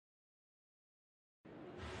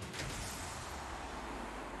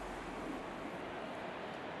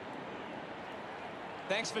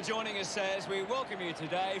Thanks for joining us as we welcome you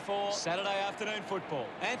today for Saturday afternoon football.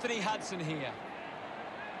 Anthony Hudson here.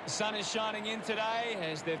 The sun is shining in today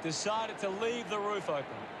as they've decided to leave the roof open.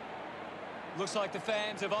 Looks like the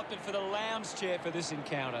fans have opted for the lounge chair for this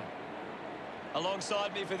encounter.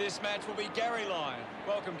 Alongside me for this match will be Gary Lyon.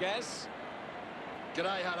 Welcome, Gaz.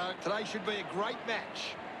 G'day, Hutto. Today should be a great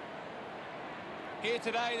match. Here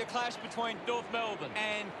today, the clash between North Melbourne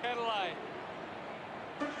and Adelaide.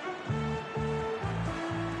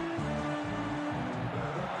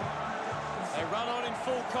 They run on in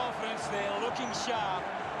full confidence. They're looking sharp,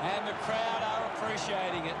 and the crowd are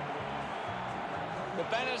appreciating it. The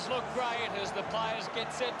banners look great as the players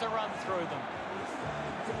get set to run through them.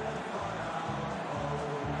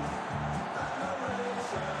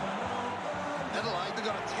 Adelaide, they've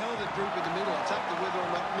got a talented group in the middle. It's up to whether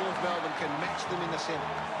or not North Melbourne can match them in the centre.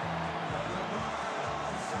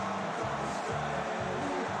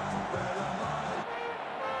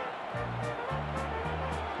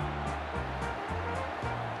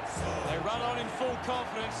 They run on in full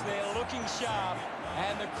confidence. They're looking sharp,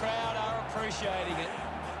 and the crowd are appreciating it.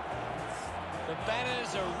 The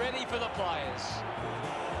banners are ready for the players.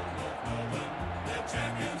 They're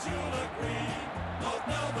champions, you'll agree. North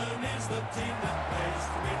Melbourne is the team that plays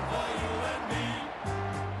to win for you and me.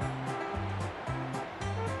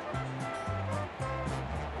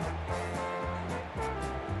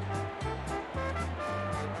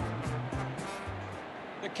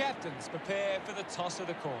 The captains prepare for the toss of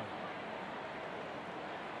the coin.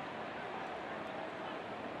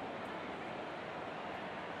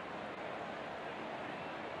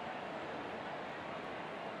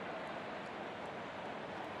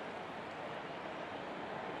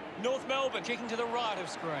 North Melbourne kicking to the right of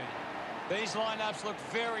screen. These lineups look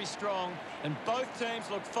very strong, and both teams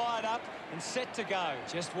look fired up and set to go.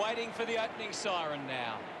 Just waiting for the opening siren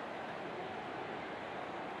now.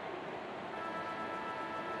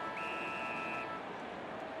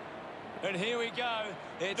 And here we go.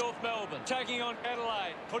 It's North Melbourne taking on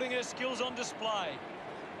Adelaide, putting her skills on display.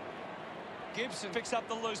 Gibson picks up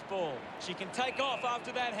the loose ball. She can take off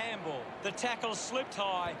after that handball. The tackle slipped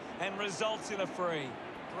high and results in a free.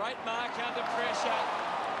 Great mark under pressure.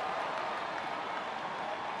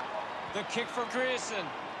 The kick from Grierson.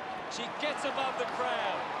 She gets above the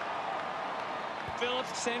crowd.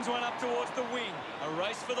 Phillips sends one up towards the wing. A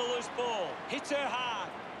race for the loose ball. Hits her hard.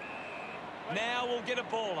 Now we'll get a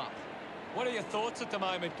ball up. What are your thoughts at the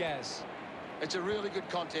moment, Gaz? It's a really good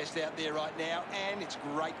contest out there right now, and it's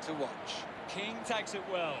great to watch. King takes it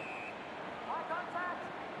well.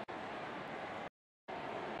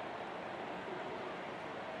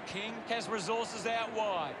 King has resources out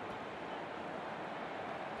wide.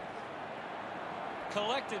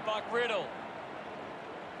 Collected by Riddle.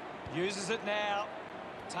 Uses it now.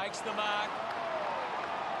 Takes the mark.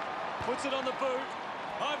 Puts it on the boot.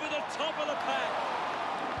 Over the top of the pack.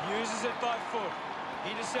 Uses it by foot.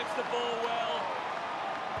 Intercepts the ball well.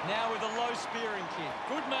 Now with a low spearing kick.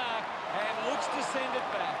 Good mark and looks to send it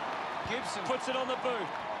back. Gibson puts it on the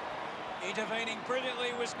boot. Intervening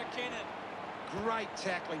brilliantly was McKinnon. Great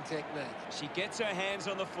tackling technique. She gets her hands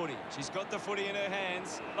on the footy. She's got the footy in her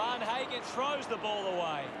hands. Van Hagen throws the ball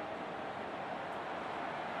away.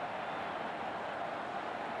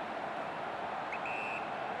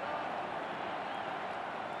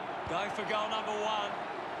 Going for goal number one.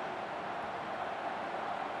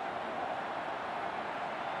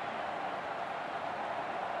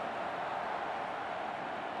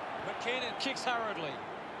 McKinnon kicks hurriedly.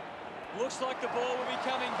 Looks like the ball will be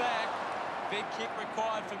coming back. Big kick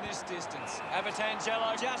required from this distance.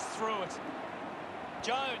 Abatangelo just threw it.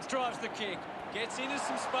 Jones drives the kick. Gets into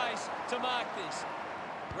some space to mark this.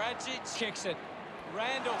 Radjic kicks it.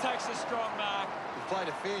 Randall takes a strong mark. We've played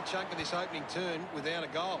a fair chunk of this opening turn without a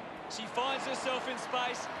goal. She finds herself in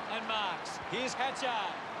space and marks. Here's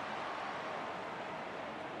Hatchard.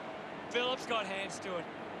 Phillips got hands to it.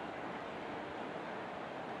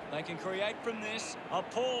 They can create from this. A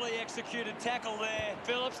poorly executed tackle there.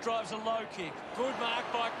 Phillips drives a low kick. Good mark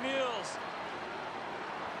by Mules.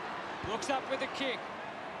 Looks up with a kick.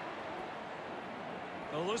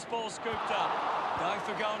 The loose ball scooped up. Going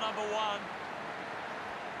for goal number one.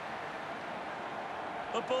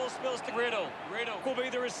 The ball spills to Riddle. Riddle will be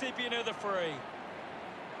the recipient of the free.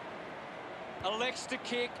 Elects to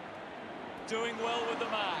kick. Doing well with the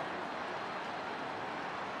mark.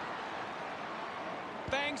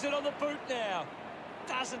 Bangs it on the boot now.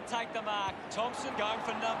 Doesn't take the mark. Thompson going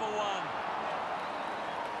for number one.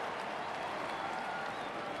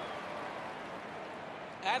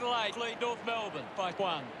 Adelaide lead North Melbourne by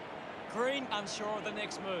one. Green unsure of the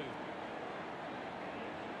next move.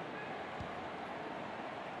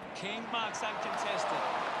 King marks uncontested.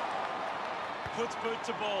 Puts boot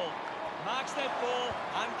to ball. Marks that ball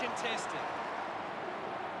uncontested.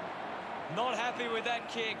 Not happy with that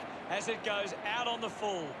kick as it goes out on the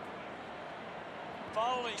full.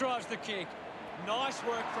 Foley drives the kick. Nice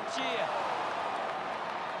work from Shear.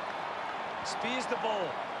 Spears the ball.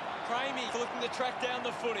 Cramey looking to track down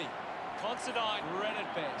the footy. Considine read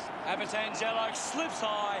it best. Abatangelo slips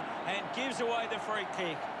high and gives away the free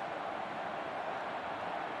kick.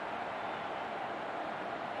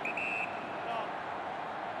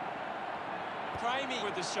 Cramey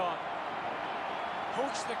with the shot.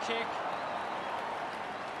 Hooks the kick.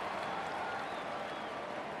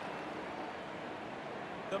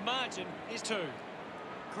 The margin is 2.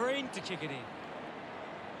 Green to kick it in.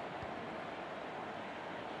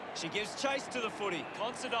 She gives chase to the footy.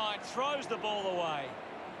 Considine throws the ball away.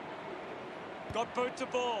 Got boot to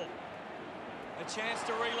ball. A chance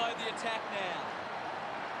to reload the attack now.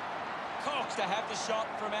 Cox to have the shot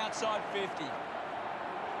from outside 50.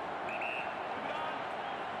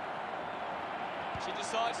 She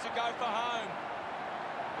decides to go for home.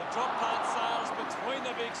 The drop part sails between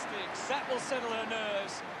the big sticks. That will settle her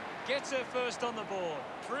nerves. Gets her first on the board.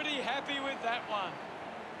 Pretty happy with that one.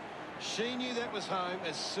 She knew that was home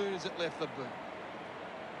as soon as it left the boot.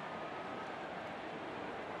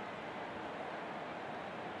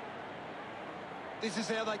 This is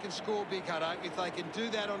how they can score big, Hutto. If they can do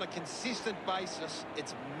that on a consistent basis,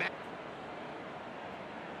 it's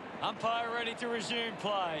Umpire ready to resume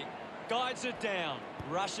play. Guides it down.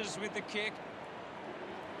 Rushes with the kick.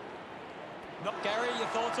 Gary, your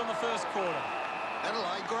thoughts on the first quarter?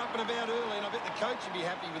 Adelaide got up and about early, and I bet the coach would be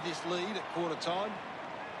happy with this lead at quarter time.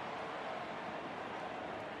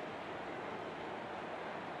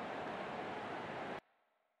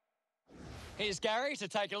 Here's Gary to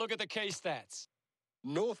take a look at the key stats.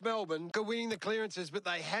 North Melbourne are winning the clearances, but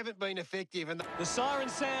they haven't been effective. And The siren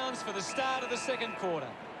sounds for the start of the second quarter.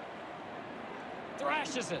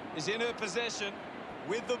 Thrashes it. Is in her possession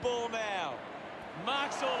with the ball now.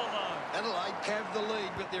 Marks all alone. Adelaide have the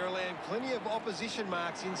lead, but they're allowing plenty of opposition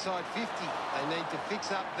marks inside 50. They need to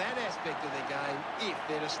fix up that aspect of their game if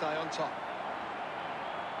they're to stay on top.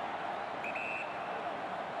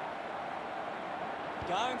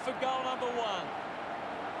 Going for goal number 1.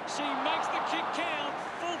 She makes the kick count,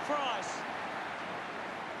 full price.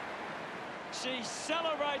 She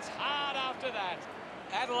celebrates hard after that.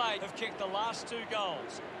 Adelaide have kicked the last 2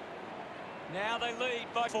 goals. Now they lead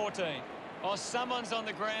by 14. Oh, someone's on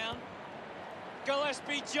the ground.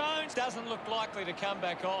 Gillespie Jones doesn't look likely to come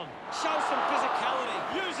back on. Shows some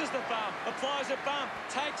physicality. Uses the bump. Applies a bump.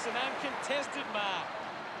 Takes an uncontested mark.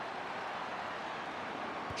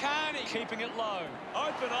 Carney keeping it low.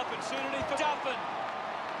 Open opportunity for Duffin.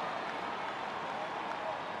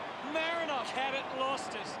 Marinoff had it,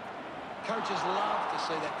 lost it. Coaches love to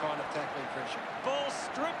see that kind of tackling pressure. Ball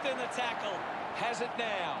stripped in the tackle. Has it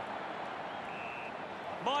now.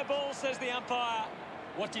 My ball, says the umpire.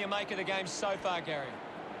 What do you make of the game so far, Gary?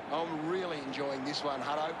 I'm really enjoying this one,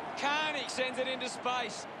 Hutto. Carney sends it into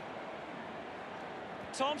space.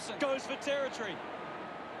 Thompson goes for territory.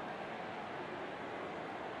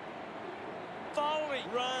 Foley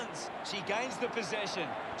runs. She gains the possession.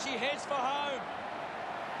 She heads for home.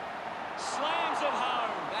 Slams it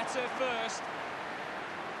home. That's her first.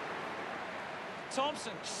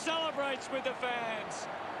 Thompson celebrates with the fans.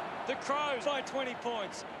 The Crows by 20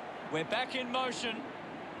 points. We're back in motion.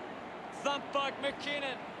 Thump by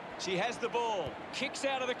McKinnon. She has the ball. Kicks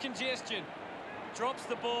out of the congestion. Drops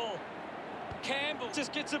the ball. Campbell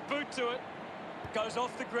just gets a boot to it. Goes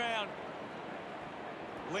off the ground.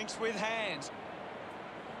 Links with hands.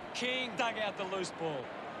 King dug out the loose ball.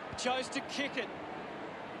 Chose to kick it.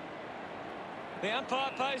 The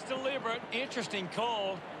umpire plays deliberate. Interesting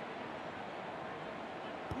call.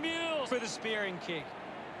 Mules with a spearing kick.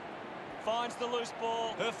 Finds the loose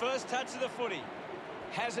ball. Her first touch of the footy.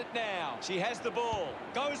 Has it now. She has the ball.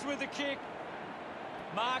 Goes with the kick.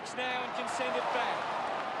 Marks now and can send it back.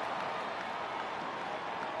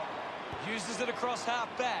 Uses it across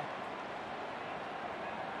half back.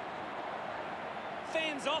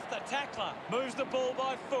 Fends off the tackler. Moves the ball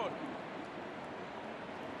by foot.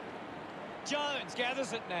 Jones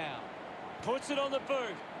gathers it now. Puts it on the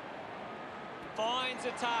boot. Finds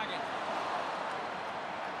a target.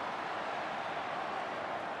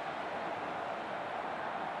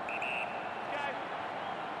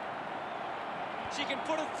 She can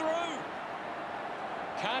put it through.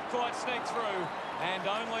 Can't quite sneak through, and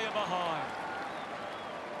only a behind.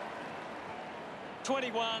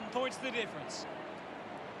 21 points the difference.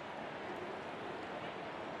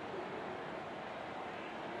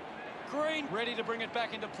 Green ready to bring it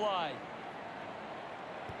back into play.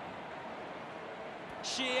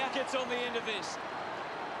 Shear gets on the end of this.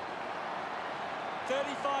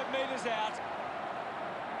 35 metres out.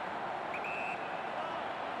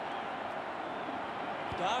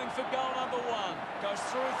 Going for goal number one. Goes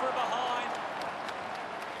through for a behind.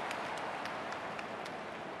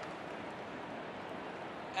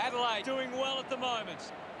 Adelaide doing well at the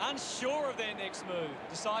moment. Unsure of their next move.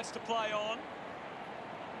 Decides to play on.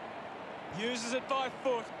 Uses it by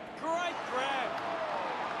foot. Great grab.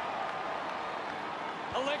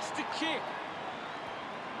 Elects to kick.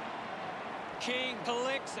 King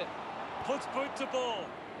collects it. Puts boot to ball.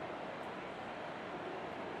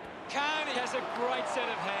 Carney has a great set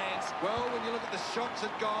of hands. Well, when you look at the shots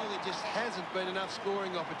at goal, there just hasn't been enough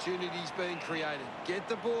scoring opportunities being created. Get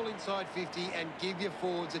the ball inside 50 and give your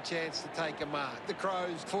forwards a chance to take a mark. The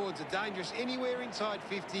Crows forwards are dangerous anywhere inside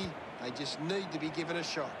 50. They just need to be given a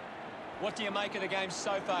shot. What do you make of the game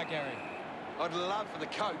so far, Gary? I'd love for the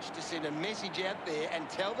coach to send a message out there and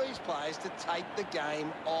tell these players to take the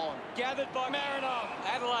game on. Gathered by Marinoff.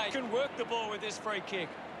 Adelaide can work the ball with this free kick.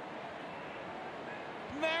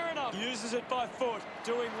 Marinoff uses it by foot,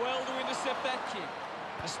 doing well to intercept that kick.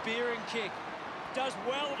 A spearing kick. Does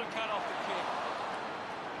well to cut off the kick.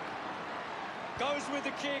 Goes with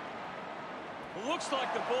the kick. Looks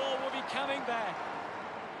like the ball will be coming back.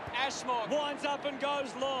 Ashmore winds up and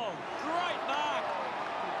goes long. Great mark.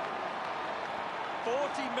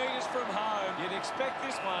 40 metres from home. You'd expect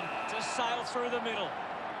this one to sail through the middle.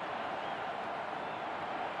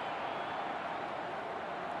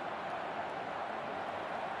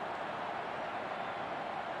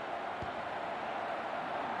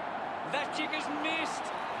 That kick is missed.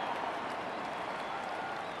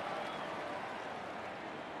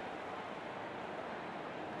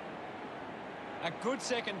 A good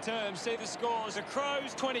second term. See the scores. The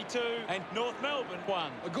Crows 22 and North Melbourne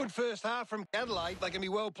 1. A good first half from Adelaide. They can be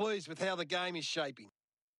well pleased with how the game is shaping.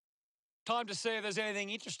 Time to see if there's anything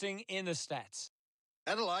interesting in the stats.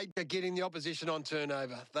 Adelaide are getting the opposition on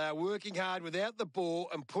turnover. They are working hard without the ball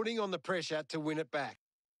and putting on the pressure to win it back.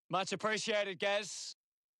 Much appreciated, Gaz.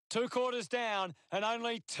 2 quarters down and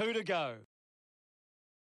only 2 to go.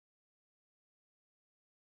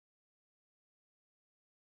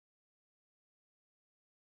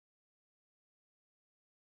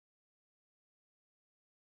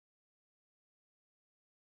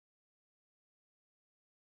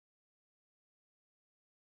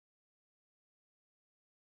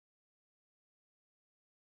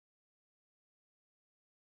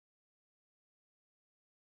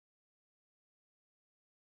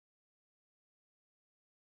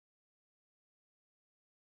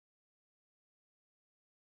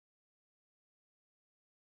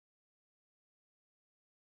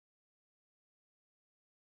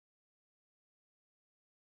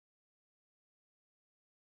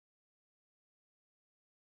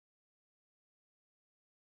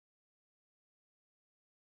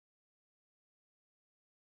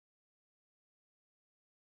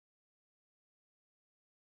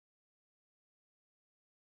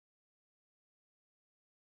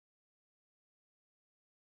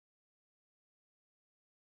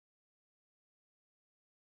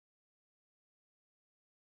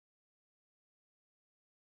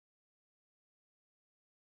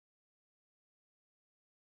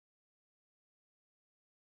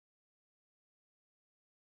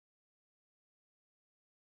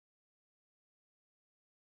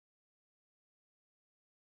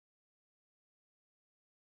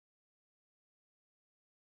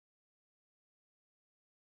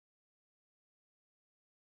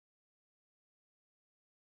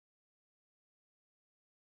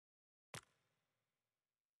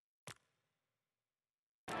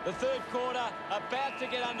 The third quarter about to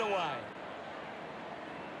get underway.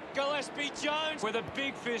 Gillespie Jones with a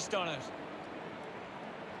big fist on it.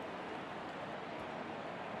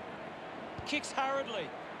 Kicks hurriedly.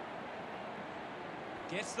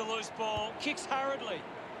 Gets the loose ball. Kicks hurriedly.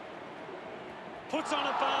 Puts on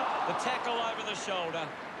a bump. The tackle over the shoulder.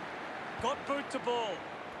 Got boot to ball.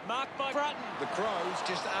 Marked by Bratton. The Crows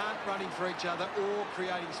just aren't running for each other or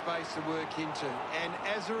creating space to work into. And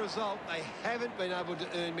as a result, they haven't been able to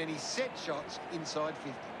earn many set shots inside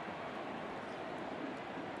 50.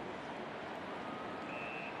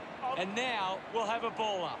 And now we'll have a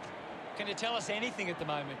ball up. Can you tell us anything at the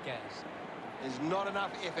moment, Gaz? There's not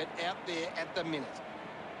enough effort out there at the minute.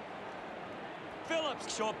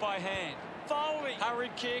 Phillips short by hand. Foley,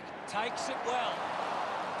 hurried kick, takes it well.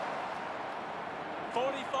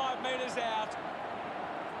 45 metres out.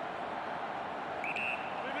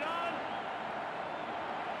 Move it on.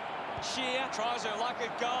 Shear tries her luck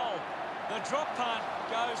at goal. The drop punt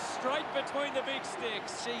goes straight between the big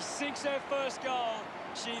sticks. She sinks her first goal.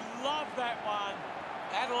 She loved that one.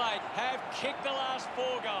 Adelaide have kicked the last 4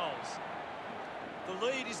 goals. The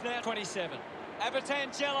lead is now 27.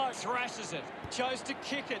 Abertangello thrashes it. Chose to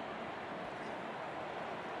kick it.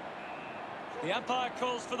 The umpire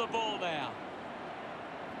calls for the ball now.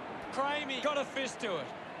 Cramey got a fist to it.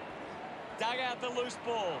 Dug out the loose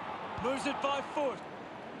ball. Moves it by foot.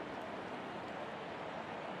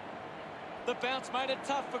 The bounce made it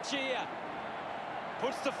tough for Chia.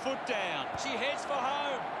 Puts the foot down. She heads for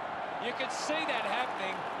home. You could see that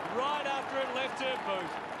happening right after it left her boot.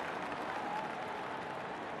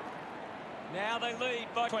 Now they lead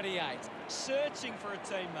by 28. Searching for a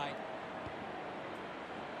teammate.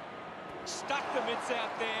 Stuck the mitts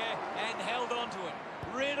out there and held on to it.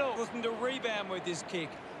 Riddle looking to rebound with this kick.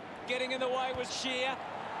 Getting in the way was Shear.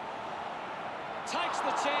 Takes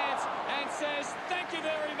the chance and says thank you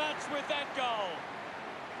very much with that goal.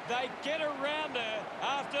 They get around her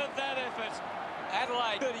after that effort.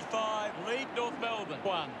 Adelaide 35, lead North Melbourne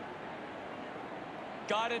 1.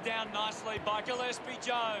 Guided down nicely by Gillespie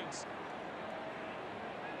Jones.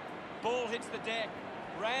 Ball hits the deck.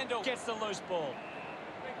 Randall gets the loose ball.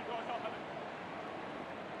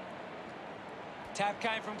 Tap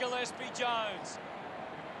came from Gillespie Jones.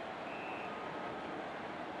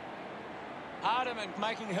 Hardiman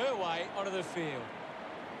making her way onto the field.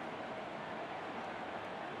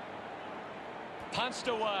 Punched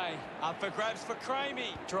away. Up for grabs for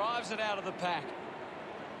Cramey. Drives it out of the pack.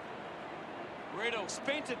 Riddle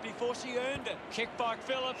spent it before she earned it. Kick by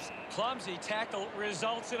Phillips. Clumsy tackle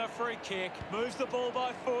results in a free kick. Moves the ball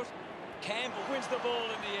by foot. Campbell wins the ball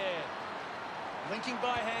in the air. Linking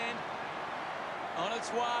by hand. On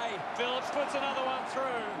its way. Phillips puts another one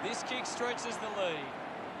through. This kick stretches the lead.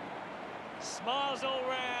 Smiles all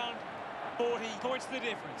round. 40 points the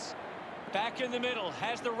difference. Back in the middle.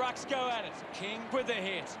 Has the rucks go at it. King with the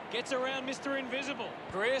hit. Gets around Mr. Invisible.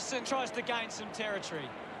 Grierson tries to gain some territory.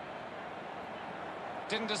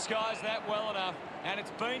 Didn't disguise that well enough. And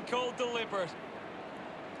it's been called deliberate.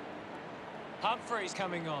 Humphreys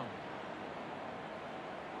coming on.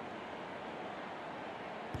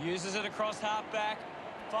 Uses it across half-back.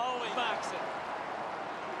 Foley marks it.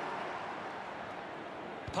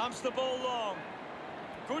 Pumps the ball long.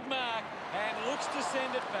 Good mark and looks to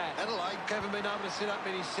send it back. Adelaide haven't been able to set up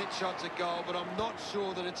many set shots at goal, but I'm not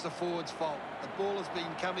sure that it's the forward's fault. The ball has been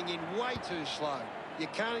coming in way too slow. You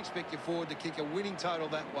can't expect your forward to kick a winning total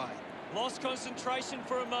that way. Lost concentration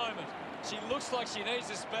for a moment. She looks like she needs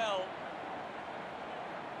a spell.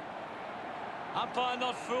 Umpire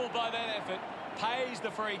not fooled by that effort. Pays the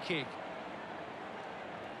free kick.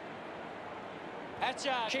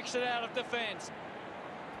 Hatcher kicks it out of defence.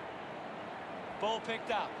 Ball picked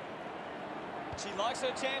up. She likes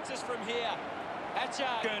her chances from here. Hatcher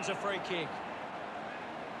earns a free kick.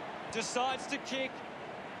 Decides to kick.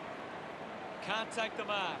 Can't take the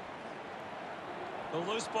mark. The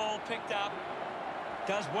loose ball picked up.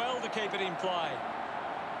 Does well to keep it in play.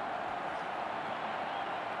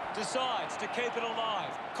 Decides to keep it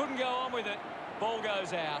alive. Couldn't go on with it. Ball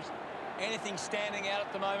goes out. Anything standing out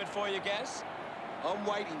at the moment for you, Gaz? I'm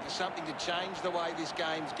waiting for something to change the way this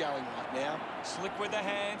game's going right now. Slick with the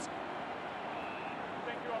hands.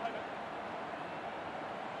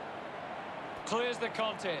 Clears the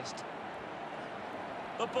contest.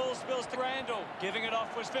 The ball spills to Randall. Giving it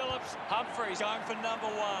off was Phillips. Humphreys going for number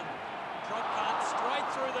 1. Drop punt straight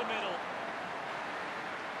through the middle.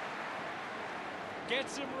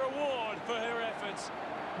 Gets some reward for her efforts.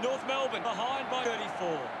 North Melbourne behind by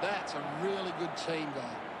 34. That's a really good team goal.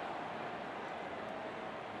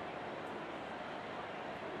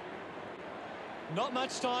 Not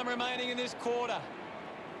much time remaining in this quarter.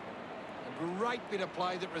 A great bit of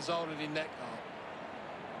play that resulted in that goal.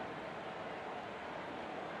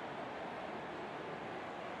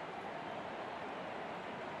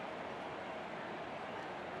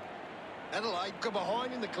 Adelaide got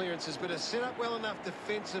behind in the clearances, but has set up well enough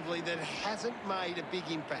defensively that it hasn't made a big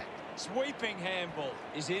impact. Sweeping handball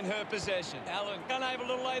is in her possession. Allen unable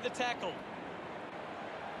to lay the tackle.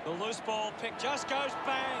 The loose ball pick just goes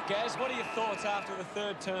bang. Gaz, what are your thoughts after the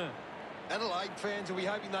third term? Adelaide fans will be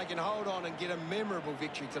hoping they can hold on and get a memorable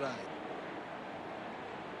victory today.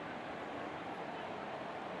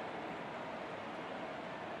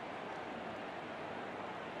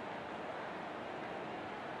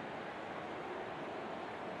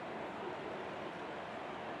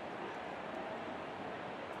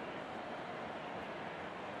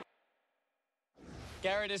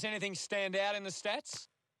 Gary, does anything stand out in the stats?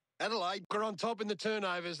 Adelaide are on top in the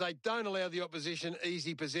turnovers. They don't allow the opposition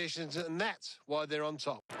easy possessions, and that's why they're on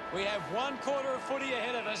top. We have 1 quarter of footy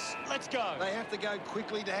ahead of us. Let's go. They have to go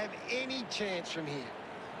quickly to have any chance from here.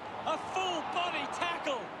 A full body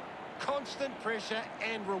tackle. Constant pressure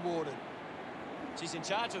and rewarded. She's in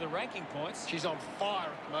charge of the ranking points. She's on fire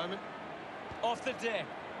at the moment. Off the deck.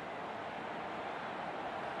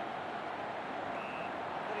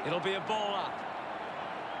 It'll be a ball up.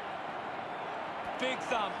 Big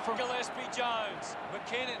thump from Gillespie Jones.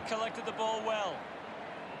 McKinnon collected the ball well.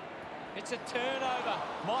 It's a turnover.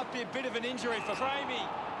 Might be a bit of an injury for Framey.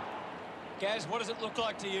 Gaz, what does it look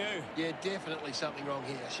like to you? Yeah, definitely something wrong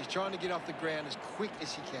here. She's trying to get off the ground as quick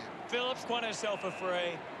as she can. Phillips won herself a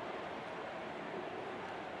free.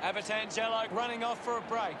 Abatangelo running off for a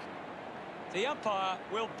break. The umpire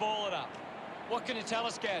will ball it up. What can you tell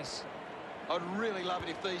us, Gaz? I'd really love it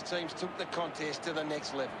if these teams took the contest to the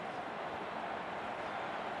next level.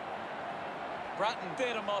 Brutton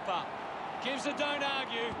there to mop up. Gives a don't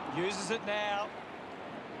argue. Uses it now.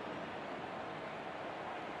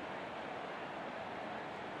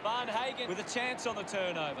 Barnhagen with a chance on the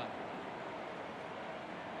turnover.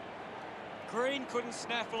 Green couldn't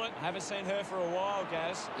snaffle it. I haven't seen her for a while,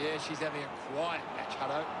 Gaz. Yeah, she's having a quiet match,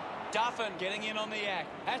 Hutto. Duffin getting in on the act.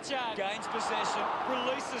 Hatchard gains possession,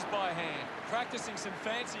 releases by hand. Practicing some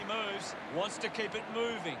fancy moves. Wants to keep it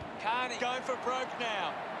moving. Carney going for broke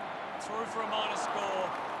now. Through for a minor score.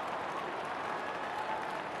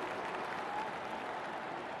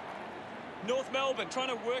 North Melbourne trying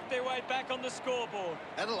to work their way back on the scoreboard.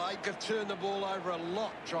 Adelaide have turned the ball over a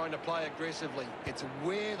lot trying to play aggressively. It's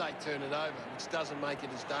where they turn it over, which doesn't make it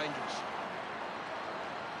as dangerous.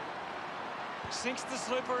 Sinks the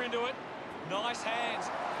slipper into it. Nice hands.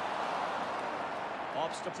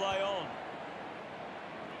 Opts to play on.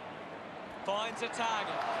 Finds a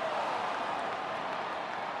target.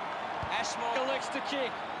 Ashmore elects to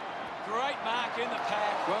kick. Great mark in the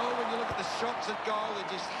pack. Well, when you look at the shots at goal, there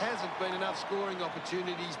just hasn't been enough scoring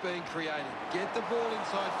opportunities being created. Get the ball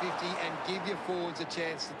inside 50 and give your forwards a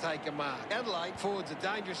chance to take a mark. Adelaide forwards are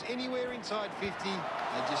dangerous anywhere inside 50.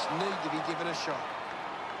 They just need to be given a shot.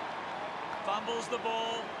 Fumbles the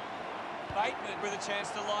ball. Bateman with a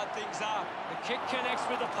chance to light things up. The kick connects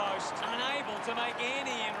with the post. Unable to make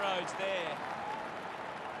any inroads there.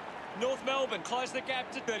 North Melbourne close the gap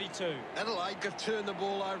to 32. Adelaide have turned the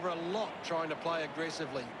ball over a lot trying to play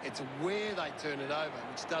aggressively. It's where they turn it over,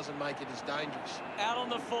 which doesn't make it as dangerous. Out on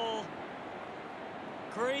the full.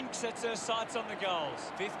 Green sets her sights on the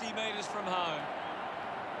goals. 50 metres from home.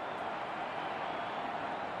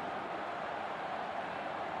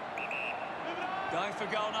 Going for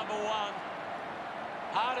goal number 1.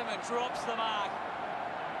 Hardiman drops the mark.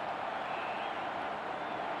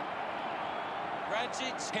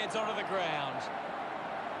 Radjic heads onto the ground.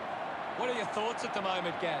 What are your thoughts at the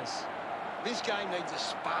moment, Gaz? This game needs a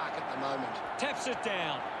spark at the moment. Taps it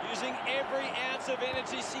down, using every ounce of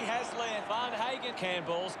energy she has left. Barnhagen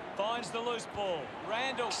Campbell's finds the loose ball.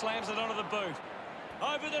 Randall slams it onto the boot.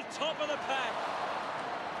 Over the top of the pack.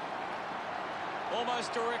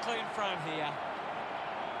 Almost directly in front here.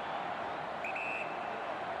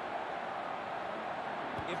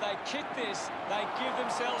 If they kick this, they give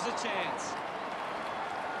themselves a chance.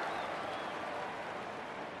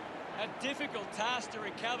 A difficult task to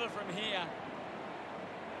recover from here.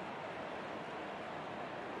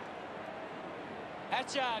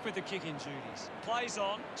 Hatchard with the kicking duties. Plays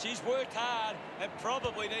on. She's worked hard and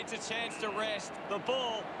probably needs a chance to rest. The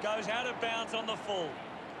ball goes out of bounds on the full.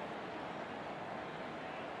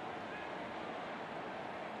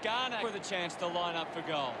 Garner with a chance to line up for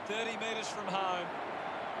goal. 30 metres from home.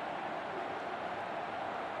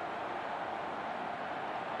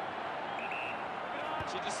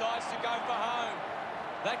 She decides to go for home.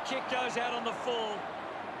 That kick goes out on the full.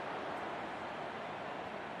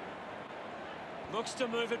 Looks to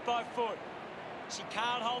move it by foot. She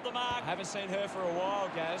can't hold the mark. Haven't seen her for a while,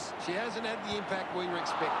 Gaz. She hasn't had the impact we were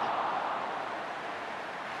expecting.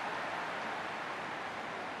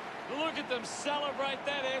 Look at them celebrate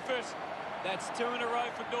that effort. That's 2 in a row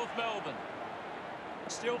for North Melbourne.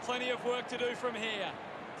 Still plenty of work to do from here.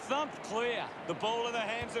 Thumped clear. The ball in the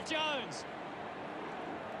hands of Jones.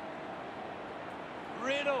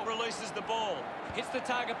 Riddle releases the ball. Hits the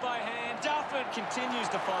target by hand. Duffin continues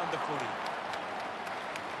to find the footy.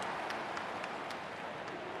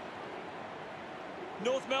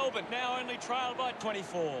 North Melbourne now only trailed by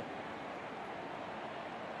 24.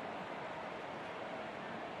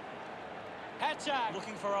 Hatchard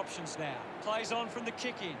looking for options now. Plays on from the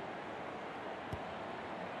kick-in.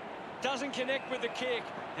 Doesn't connect with the kick,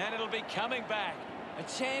 and it'll be coming back. A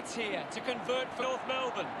chance here to convert for North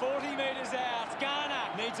Melbourne. 40 metres out.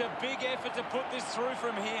 Garner needs a big effort to put this through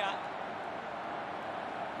from here.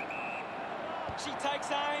 She takes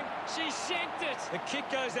aim. She shanked it. The kick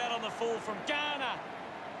goes out on the full from Garner.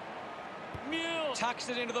 Mule tucks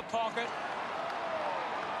it into the pocket.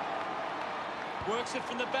 Works it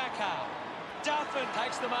from the back half. Duffin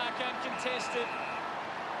takes the mark uncontested.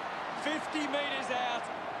 50 metres out.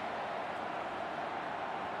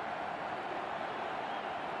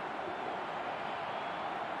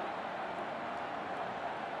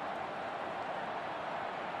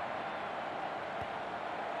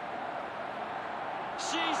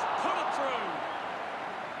 She's put it through.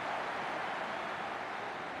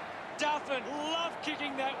 Duffin, love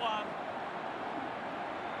kicking that one.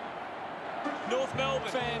 North Melbourne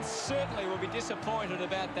fans certainly will be disappointed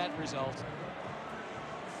about that result.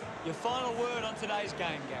 Your final word on today's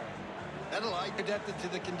game, Gary. Adelaide adapted to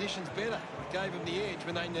the conditions better. It gave them the edge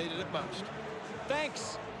when they needed it most.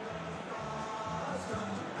 Thanks.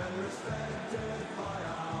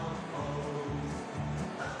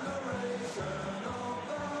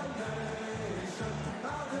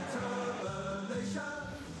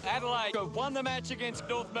 Adelaide have won the match against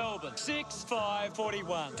North Melbourne.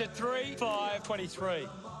 6-5-41 to 3-5-23.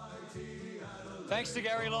 Thanks to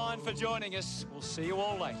Gary Lyon for joining us. We'll see you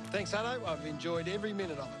all later. Thanks, Hutto. I've enjoyed every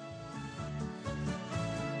minute of it.